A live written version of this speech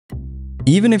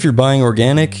Even if you're buying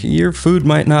organic, your food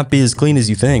might not be as clean as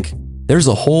you think. There's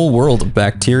a whole world of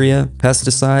bacteria,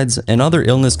 pesticides, and other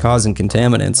illness-causing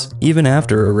contaminants, even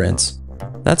after a rinse.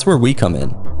 That's where we come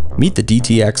in. Meet the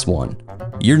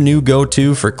DTX-1, your new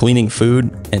go-to for cleaning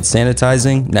food and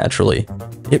sanitizing naturally.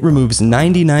 It removes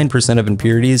 99% of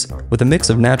impurities with a mix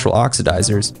of natural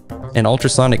oxidizers and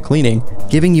ultrasonic cleaning,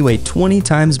 giving you a 20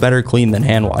 times better clean than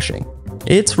hand washing.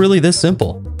 It's really this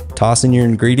simple. Toss in your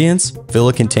ingredients, fill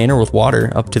a container with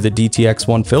water up to the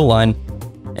DTX-1 fill line,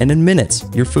 and in minutes,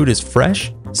 your food is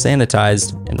fresh,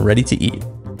 sanitized, and ready to eat.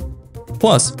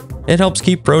 Plus, it helps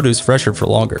keep produce fresher for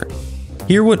longer.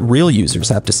 Hear what real users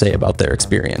have to say about their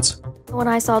experience. When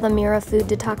I saw the MIRA Food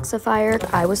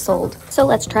Detoxifier, I was sold. So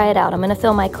let's try it out. I'm gonna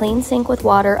fill my clean sink with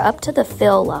water up to the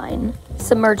fill line.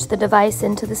 Submerge the device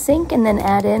into the sink and then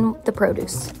add in the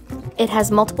produce. It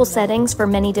has multiple settings for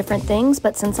many different things,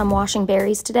 but since I'm washing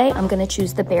berries today, I'm gonna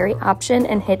choose the berry option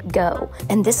and hit go.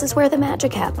 And this is where the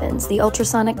magic happens. The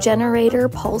ultrasonic generator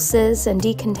pulses and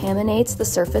decontaminates the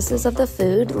surfaces of the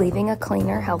food, leaving a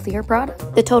cleaner, healthier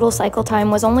product. The total cycle time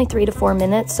was only 3 to 4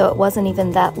 minutes, so it wasn't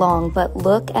even that long, but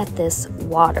look at this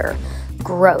water.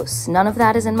 Gross. None of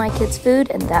that is in my kids'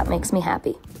 food, and that makes me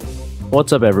happy.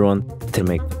 What's up, everyone? To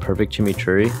make the perfect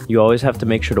chimichurri, you always have to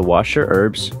make sure to wash your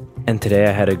herbs, and today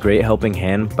I had a great helping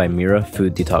hand by MIRA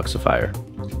Food Detoxifier.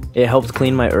 It helped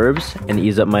clean my herbs and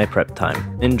ease up my prep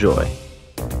time. Enjoy.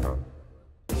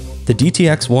 The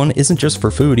DTX-1 isn't just for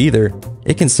food either.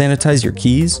 It can sanitize your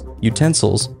keys,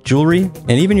 utensils, jewelry,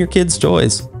 and even your kids'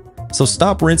 toys. So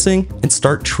stop rinsing and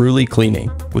start truly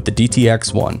cleaning with the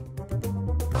DTX-1.